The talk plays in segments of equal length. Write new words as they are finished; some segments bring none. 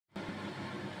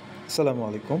আসসালামু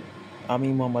আলাইকুম। আমি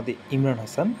Mohammad Imran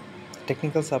Hasan,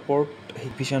 technical support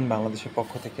Hikvision বাংলাদেশের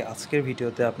পক্ষ থেকে আজকের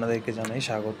ভিডিওতে আপনাদেরকে জানাই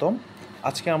স্বাগতম।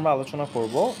 আজকে আমরা আলোচনা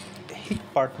করব হিক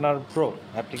পার্টনার প্রো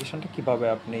অ্যাপ্লিকেশনটা কিভাবে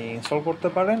আপনি ইনস্টল করতে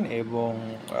পারেন এবং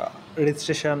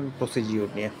রেজিস্ট্রেশন প্রসিডিওর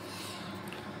নিয়ে।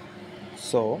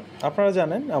 সো আপনারা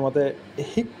জানেন আমাদের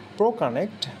হিক প্রো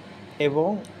কানেক্ট এবং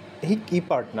হিক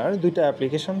ePartner দুইটা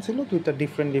অ্যাপ্লিকেশন ছিল, দুইটা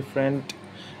ডিফারেন্ট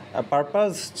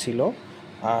পারপাস ছিল।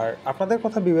 আর আপনাদের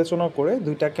কথা বিবেচনা করে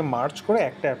দুইটাকে মার্জ করে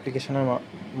একটা অ্যাপ্লিকেশনের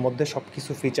মধ্যে সব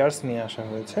কিছু ফিচার্স নিয়ে আসা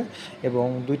হয়েছে এবং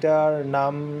দুইটার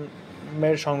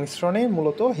নামের সংমিশ্রণেই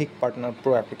মূলত হিক পার্টনার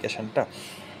প্রো অ্যাপ্লিকেশনটা।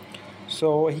 সো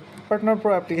হিক পার্টনার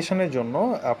প্রো অ্যাপ্লিকেশনের জন্য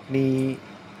আপনি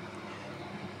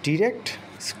ডিরেক্ট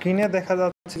স্ক্রিনে দেখা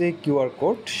যাচ্ছে যে কিউআর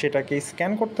কোড, সেটাকে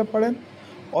স্ক্যান করতে পারেন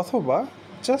অথবা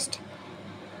জাস্ট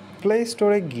প্লে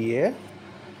স্টোরে গিয়ে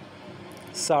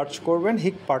সার্চ করবেন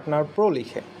হিক পার্টনার প্রো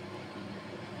লিখে।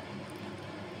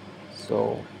 সো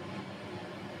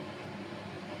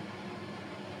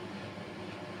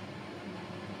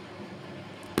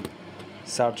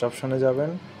সার্চ অপশনে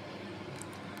যাবেন,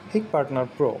 হিক পার্টনার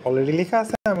প্রো অলরেডি লেখা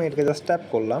আছে, আমি এটাকে জাস্ট ট্যাপ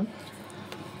করলাম,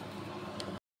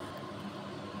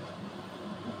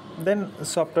 দেন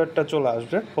সফটওয়্যারটা চলে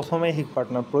আসবে। প্রথমে হিক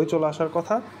পার্টনার প্রোই চলে আসার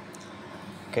কথা।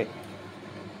 ওকে,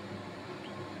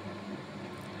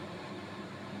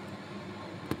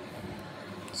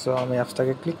 সো আমি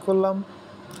অ্যাপসটাকে ক্লিক করলাম।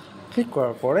 ক্লিক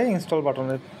করার পরে ইনস্টল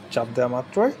বাটনে চাপ দেওয়া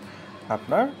মাত্রই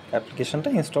আপনার অ্যাপ্লিকেশনটা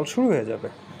ইনস্টল শুরু হয়ে যাবে।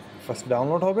 ফার্স্ট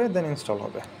ডাউনলোড হবে, দেন ইনস্টল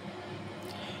হবে।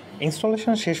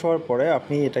 ইনস্টলেশন শেষ হওয়ার পরে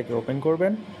আপনি এটাকে ওপেন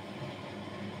করবেন।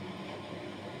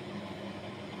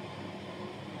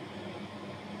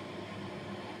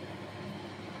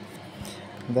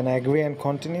 দেন অ্যাগ্রি অ্যান্ড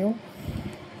কন্টিনিউ।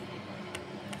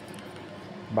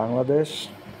 বাংলাদেশ।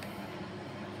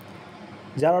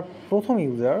 যারা প্রথম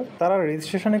ইউজার তারা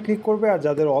রেজিস্ট্রেশনে ক্লিক করবে, আর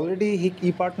যাদের অলরেডি হিক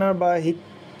ePartner বা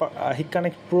হিক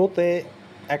কানেক্ট প্রোতে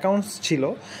অ্যাকাউন্টস ছিল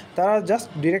তারা জাস্ট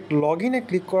ডিরেক্ট লগ ইনে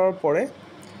ক্লিক করার পরে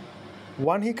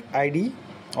ওয়ান হিক আইডি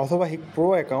অথবা হিক প্রো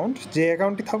অ্যাকাউন্ট, যে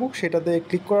অ্যাকাউন্টটি থাকুক সেটাতে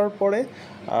ক্লিক করার পরে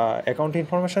অ্যাকাউন্ট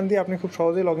ইনফরমেশান দিয়ে আপনি খুব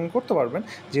সহজেই লগ ইন করতে পারবেন।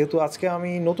 যেহেতু আজকে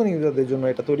আমি নতুন ইউজারদের জন্য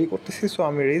এটা তৈরি করতেছি, সো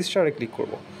আমি রেজিস্টারে ক্লিক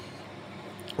করব।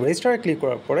 রেজিস্টারে ক্লিক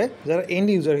করার পরে যারা এন্ড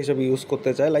ইউজার হিসেবে ইউজ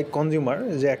করতে চায়, লাইক কনজিউমার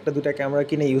যে একটা দুটা ক্যামেরা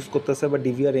কিনে ইউজ করতেছে বা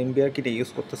ডিভিআর এনবিআর কিনে ইউজ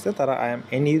করতেছে, তারা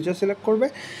এন্ড ইউজার সিলেক্ট করবে।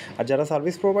 আর যারা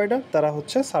সার্ভিস প্রোভাইডার তারা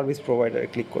হচ্ছে সার্ভিস প্রোভাইডারে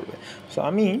ক্লিক করবে। সো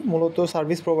আমি মূলত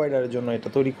সার্ভিস প্রোভাইডারের জন্য এটা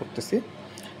তৈরি করতেছি,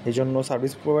 এই জন্য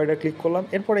সার্ভিস প্রোভাইডার ক্লিক করলাম।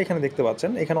 এরপরে এখানে দেখতে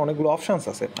পাচ্ছেন এখানে অনেকগুলো অপশানস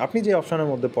আছে। আপনি যে অপশানের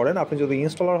মধ্যে পড়েন, আপনি যদি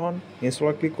ইনস্টলার হন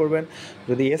ইনস্টলার ক্লিক করবেন,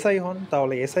 যদি এসআই হন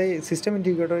তাহলে এসআই সিস্টেম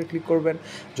ইন্টিগ্রেটরে ক্লিক করবেন,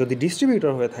 যদি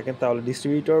ডিস্ট্রিবিউটর হয়ে থাকেন তাহলে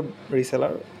distributor,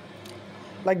 reseller,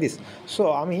 like this. So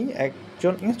আমি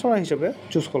একজন ইনস্টলার হিসেবে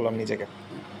চুজ করলাম নিজেকে,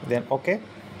 দেন ওকে।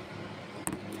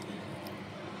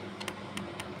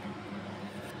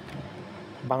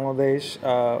 Bangladesh,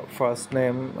 first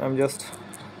name I am just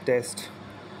test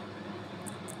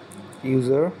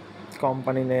user,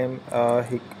 company name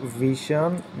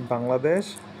Hikvision Bangladesh.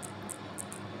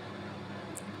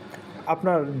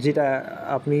 আপনার যেটা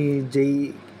আপনি যেই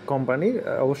কোম্পানির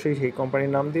অবশ্যই সেই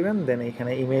কোম্পানির নাম দিবেন। দেন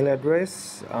এখানে ইমেল অ্যাড্রেস,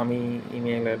 আমি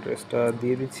ইমেল অ্যাড্রেসটা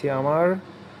দিয়ে দিচ্ছি। আমার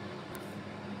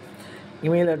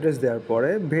ইমেল অ্যাড্রেস দেওয়ার পরে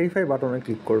ভেরিফাই বাটনে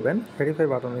ক্লিক করবেন। ভেরিফাই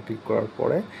বাটনে ক্লিক করার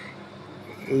পরে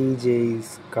এই যে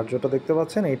কার্যটা দেখতে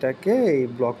পাচ্ছেন এটাকে এই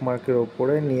ব্লক মার্কের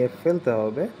ওপরে নিয়ে ফেলতে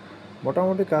হবে।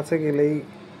 মোটামুটি কাছে গেলেই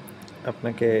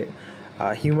আপনাকে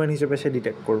হিউম্যান হিসেবে সে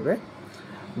ডিটেক্ট করবে।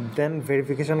 দেন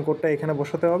ভেরিফিকেশান কোডটা এখানে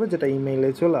বসাতে হবে, যেটা ইমেইলে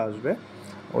চলে আসবে।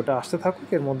 ওটা আসতে থাকুক,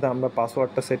 এর মধ্যে আমরা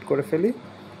পাসওয়ার্ডটা সেট করে ফেলি।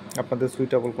 আপনাদের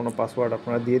সুইটেবল কোনো পাসওয়ার্ড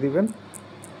আপনারা দিয়ে দিবেন।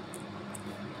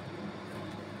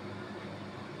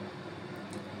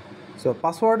 সো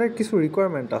পাসওয়ার্ডের কিছু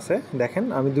রিকোয়ারমেন্ট আছে, দেখেন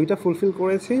আমি দুইটা ফুলফিল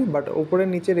করেছি, বাট উপরের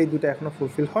নিচের এই দুটো এখনও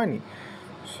ফুলফিল হয়নি।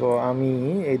 সো আমি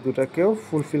এই দুটাকেও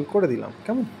ফুলফিল করে দিলাম,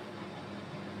 কেমন?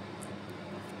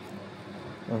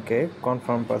 ওকে,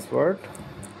 কনফার্ম পাসওয়ার্ড।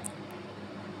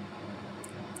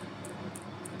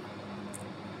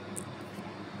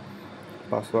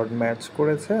 পাসওয়ার্ড ম্যাচ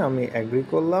করেছে, আমি অ্যাগ্রি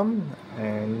করলাম।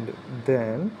 অ্যান্ড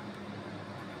দেন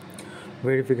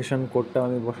ভেরিফিকেশান কোডটা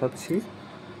আমি বসাচ্ছি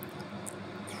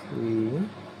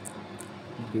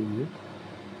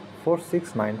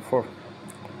 3B4694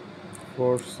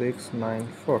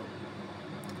 4694।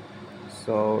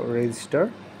 So register.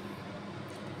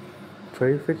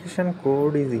 Verification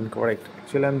code is incorrect.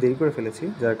 Actually আমি দেরি করে ফেলেছি,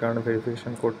 যার কারণে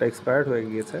ভেরিফিকেশান কোডটা এক্সপায়ার্ড হয়ে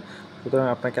গিয়েছে। সুতরাং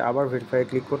আপনাকে আবার ভেরিফাই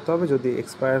ক্লিক করতে হবে। যদি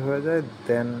এক্সপায়ার হয়ে যায়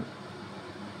দেন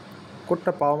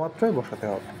কোডটা পাওয়া মাত্রই বসাতে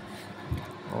হবে।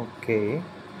 ওকে,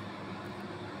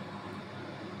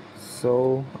 so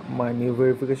my new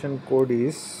verification code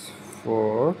is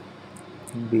 4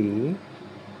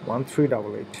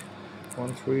 B1388.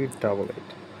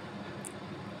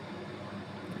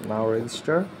 Now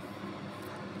register.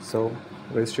 So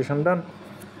registration done.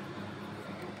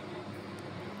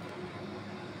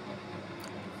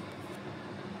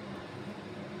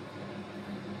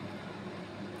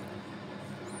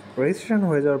 Registration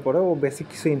হয়ে যাওয়ার পরে ও বেসিক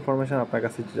কিছু ইনফরমেশান আপনার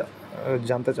কাছে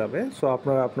জানতে চাবে। সো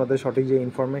আপনারা আপনাদের সঠিক যে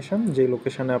ইনফরমেশান, যে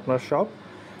লোকেশানে আপনার শপ,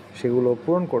 সেগুলো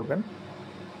পূরণ করবেন।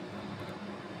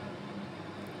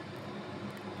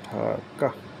 ঢাকা,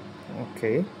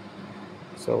 ওকে।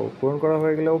 সো পূরণ করা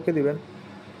হয়ে গেলে ওকে দিবেন।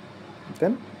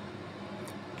 দেন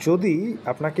যদি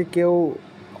আপনাকে কেউ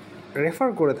রেফার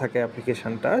করে থাকে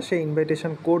অ্যাপ্লিকেশানটা, সেই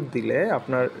ইনভাইটেশন কোড দিলে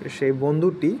আপনার সেই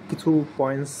বন্ধুটি কিছু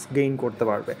পয়েন্টস গেইন করতে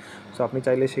পারবে। সো আপনি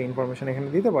চাইলে সেই ইনফরমেশান এখানে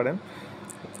দিতে পারেন।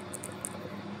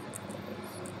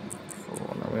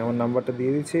 আমি আমার নাম্বারটা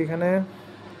দিয়ে দিচ্ছি এখানে।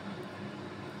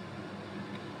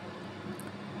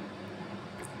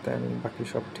 দেন বাকি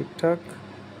সব ঠিকঠাক।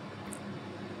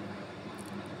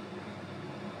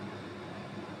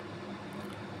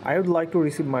 I would like to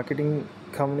receive marketing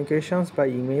communications by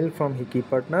email from Hik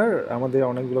Partner. আমাদের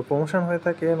অনেকগুলো প্রমোশন হয়ে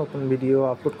থাকে, নতুন ভিডিও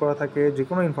আপলোড করা থাকে, যে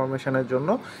কোনো ইনফরমেশনের জন্য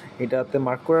এটাতে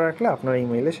মার্ক করে রাখলে আপনার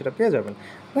ইমেইলে সেটা পেয়ে যাবেন।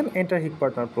 দেন এন্টার হিক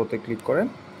পার্টনার প্রোতে ক্লিক করেন।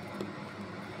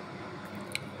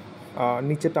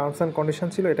 নিচে টার্মস অ্যান্ড কন্ডিশন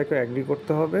ছিল, এটাকে অ্যাগ্রি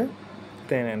করতে হবে।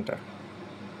 দেন এন্টার।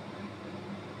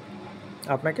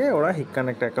 আপনাকে ওরা হিক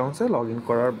কানেক্ট অ্যাকাউন্টসে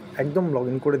একদম লগ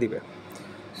ইন করে দিবে।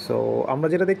 সো আমরা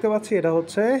যেটা দেখতে পাচ্ছি এটা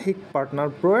হচ্ছে হিক পার্টনার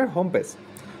প্রো এর হোম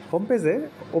পেজে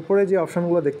ওপরে যে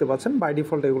অপশানগুলো দেখতে পাচ্ছেন বাই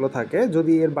ডিফল্ট এগুলো থাকে।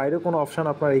 যদি এর বাইরে কোনো অপশান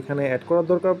আপনার এখানে অ্যাড করার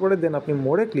দরকার পড়ে, দেন আপনি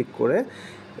মোড়ে ক্লিক করে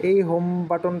এই হোম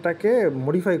বাটনটাকে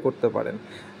মডিফাই করতে পারেন।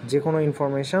 যে কোনো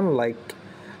ইনফরমেশান লাইক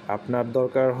আপনার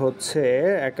দরকার হচ্ছে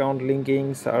account linking,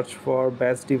 search for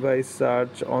best device,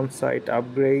 search on site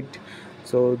upgrade.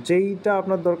 So যেইটা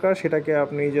আপনার দরকার সেটাকে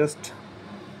আপনি জাস্ট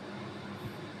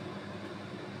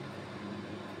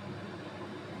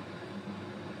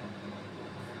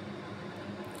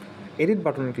এডিট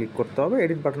বাটনে ক্লিক করতে হবে।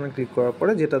 এডিট বাটনে ক্লিক করার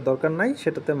পরে যেটা দরকার নাই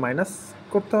সেটাতে মাইনাস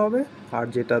করতে হবে, আর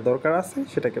যেটা দরকার আছে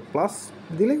সেটাকে প্লাস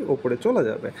দিলেই ওপরে চলে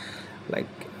যাবে। লাইক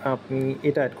আপনি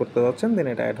এটা অ্যাড করতে যাচ্ছেন, দেন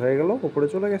এটা অ্যাড হয়ে গেল, ওপরে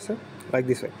চলে গেছে, like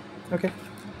this way. Okay,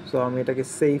 so আমি এটাকে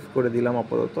সেভ করে দিলাম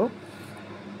আপাতত।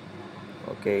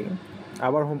 ওকে,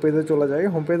 আবার হোম পেজে চলে যাই।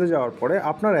 হোম পেজে যাওয়ার পরে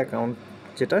আপনার অ্যাকাউন্ট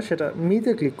সেটা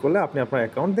মিতে ক্লিক করলে আপনি আপনার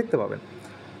অ্যাকাউন্ট দেখতে পাবেন।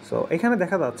 সো এখানে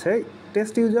দেখা যাচ্ছে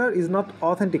test user is not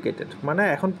authenticated, মানে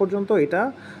এখন পর্যন্ত এটা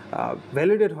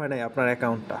ভ্যালিডেট হয় নাই আপনার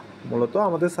অ্যাকাউন্টটা। মূলত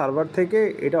আমাদের সার্ভার থেকে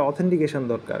এটা অথেন্টিকেশন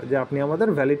দরকার যে আপনি আমাদের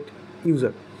ভ্যালিড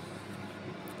ইউজার।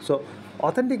 সো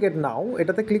অথেন্টিকেট নাও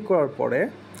এটাতে ক্লিক করার পরে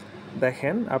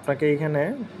দেখেন আপনাকে এখানে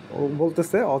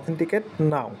বলতেছে অথেন্টিকেট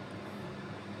নাও।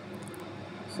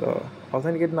 সো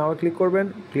অথেন্টিকেট নাও ক্লিক করবেন।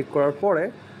 ক্লিক করার পরে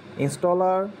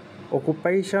ইনস্টলার,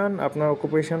 অকুপেশান, আপনার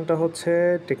অকুপেশানটা হচ্ছে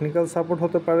টেকনিক্যাল সাপোর্ট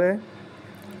হতে পারে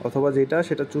অথবা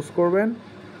সেটা চুজ করবেন।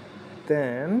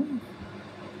 দেন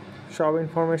সব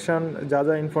ইনফরমেশান, যা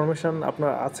ইনফরমেশান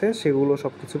আপনার আছে সেগুলো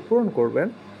সব কিছু পূরণ করবেন।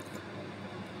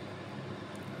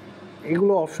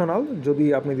 এগুলো অপশনাল, যদি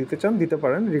আপনি দিতে চান দিতে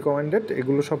পারেন, রিকমেন্ডেড।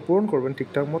 এগুলো সব পূরণ করবেন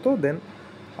ঠিকঠাক মতো। দেন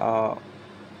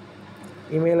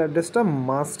ইমেল অ্যাড্রেসটা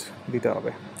মাস্ট দিতে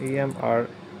হবে। EMR,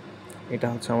 এটা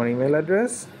হচ্ছে আমার email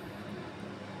address.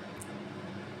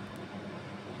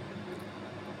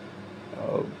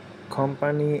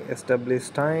 Company establish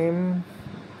time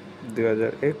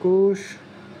 2021।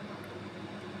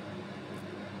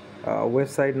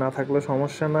 Website না থাকলে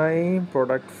সমস্যা নাই।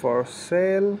 প্রোডাক্ট ফর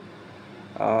সেল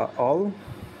অল,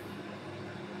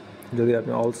 যদি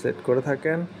আপনি অল সেট করে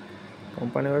থাকেন।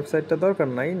 কোম্পানি ওয়েবসাইটটা দরকার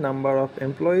নাই। নাম্বার অফ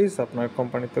এমপ্লয়িজ, আপনার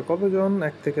কোম্পানিতে কতজন,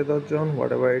 1 থেকে 10 জন,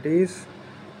 what ever it is.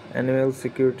 Annual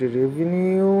security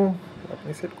revenue আপনি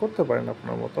সেট করতে পারেন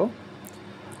আপনার মতো।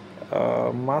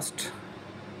 মাস্ট,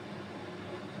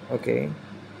 ওকে।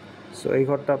 সো এই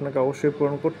ঘরটা আপনাকে অবশ্যই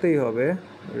পূরণ করতেই হবে।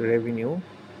 রেভিনিউ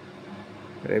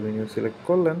সিলেক্ট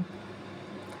করলেন।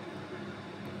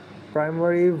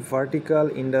 প্রাইমারি ভার্টিক্যাল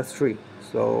ইন্ডাস্ট্রি,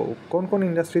 সো কোন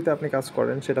ইন্ডাস্ট্রিতে আপনি কাজ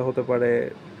করেন সেটা হতে পারে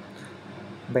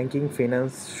ব্যাংকিং,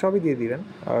 ফিন্যান্স, সবই দিয়ে দিবেন।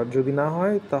 আর যদি না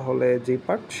হয় তাহলে যেই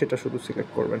পার্ট সেটা শুধু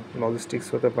সিলেক্ট করবেন। লজিস্টিক্স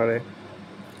হতে পারে,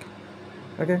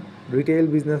 ওকে। রিটেল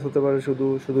বিজনেস হতে পারে,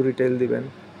 শুধু রিটেল দিবেন।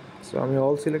 সো আমি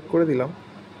অল সিলেক্ট করে দিলাম।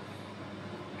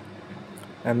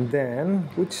 And then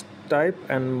which type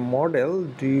and model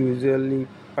do you usually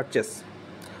purchase,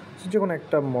 যে কোনো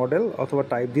একটা মডেল অথবা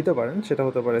টাইপ দিতে পারেন, সেটা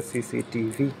হতে পারে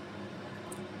CCTV।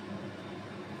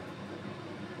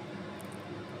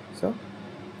 সো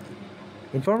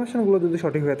ইনফরমেশানগুলো যদি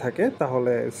সঠিক হয়ে থাকে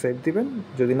তাহলে সেভ দিবেন,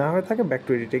 যদি না হয়ে থাকে ব্যাক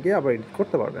টু এডিটে গিয়ে আবার এডিট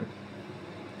করতে পারবেন।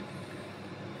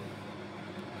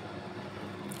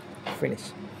 Finish.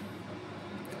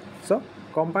 So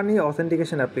company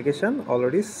authentication application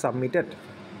already submitted.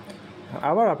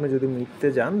 আবার আপনি যদি মিটতে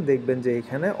যান দেখবেন যে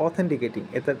এখানে অথেন্টিকেটিং,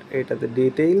 এটাতে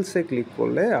ডিটেইলসে ক্লিক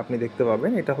করলে আপনি দেখতে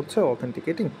পাবেন এটা হচ্ছে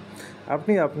অথেন্টিকেটিং।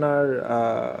 আপনি আপনার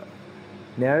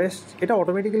নিয়ারেস্ট, এটা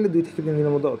অটোমেটিক্যালি 2 থেকে 3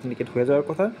 দিনের মধ্যে অথেন্টিকেট হয়ে যাওয়ার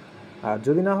কথা। আর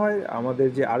যদি না হয় আমাদের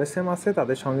যে RSM আছে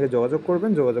তাদের সঙ্গে যোগাযোগ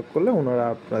করবেন, যোগাযোগ করলে ওনারা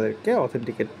আপনাদেরকে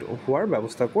অথেন্টিকেট হওয়ার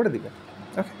ব্যবস্থা করে দিবেন।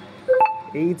 ওকে,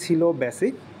 এই ছিল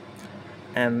বেসিক।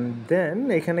 অ্যান্ড দেন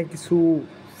এখানে কিছু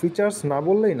ফিচার্স না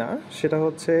বললেই না, সেটা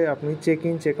হচ্ছে আপনি চেক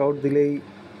ইন চেক আউট দিলেই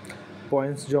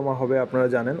পয়েন্টস জমা হবে। আপনারা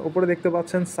জানেন উপরে দেখতে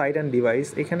পাচ্ছেন সাইট অ্যান্ড ডিভাইস,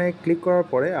 এখানে ক্লিক করার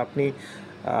পরে আপনি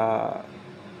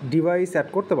ডিভাইস অ্যাড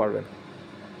করতে পারবেন।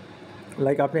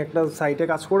 লাইক আপনি একটা সাইটে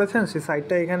কাজ করেছেন, সেই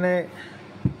সাইটটা এখানে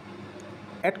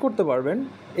অ্যাড করতে পারবেন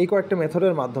এই কয়েকটা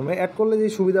মেথডের মাধ্যমে। অ্যাড করলে যে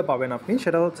সুবিধা পাবেন আপনি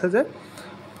সেটা হচ্ছে যে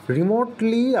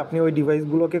রিমোটলি আপনি ওই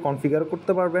ডিভাইসগুলোকে কনফিগার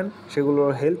করতে পারবেন,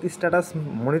 সেগুলোর হেলথ স্ট্যাটাস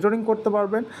মনিটরিং করতে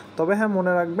পারবেন। তবে হ্যাঁ,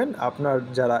 মনে রাখবেন আপনার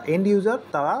যারা এন্ড ইউজার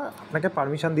তারা আপনাকে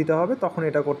পারমিশন দিতে হবে, তখন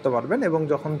এটা করতে পারবেন, এবং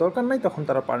যখন দরকার নাই তখন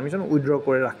তারা পারমিশন উইথড্র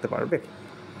করে রাখতে পারবে।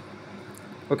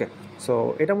 ওকে, সো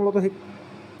এটা মূলত হিক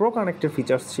প্রো কানেক্টের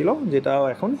ফিচার্স ছিল, যেটাও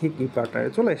এখন হিক পার্টনারে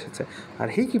চলে এসেছে। আর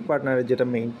হিক পার্টনারের যেটা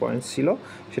মেইন পয়েন্টস ছিল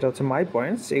সেটা হচ্ছে মাই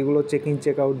পয়েন্টস, এগুলো চেক ইন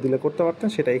চেক আউট দিলে করতে পারতেন,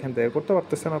 সেটা এখান থেকে করতে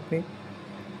পারতেছেন আপনি।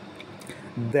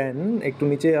 দেন একটু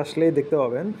নিচে আসলে দেখতে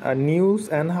পাবেন news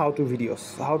and how to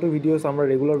videos. আমরা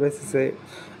রেগুলার বেসিসে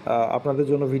আপনাদের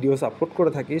জন্য ভিডিওস আপলোড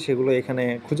করে থাকি, সেগুলো এখানে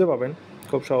খুঁজে পাবেন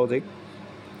খুব সহজেই।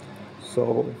 সো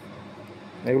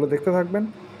এগুলো দেখতে থাকবেন।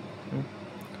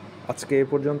 আজকে এ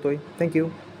পর্যন্তই, থ্যাংক ইউ।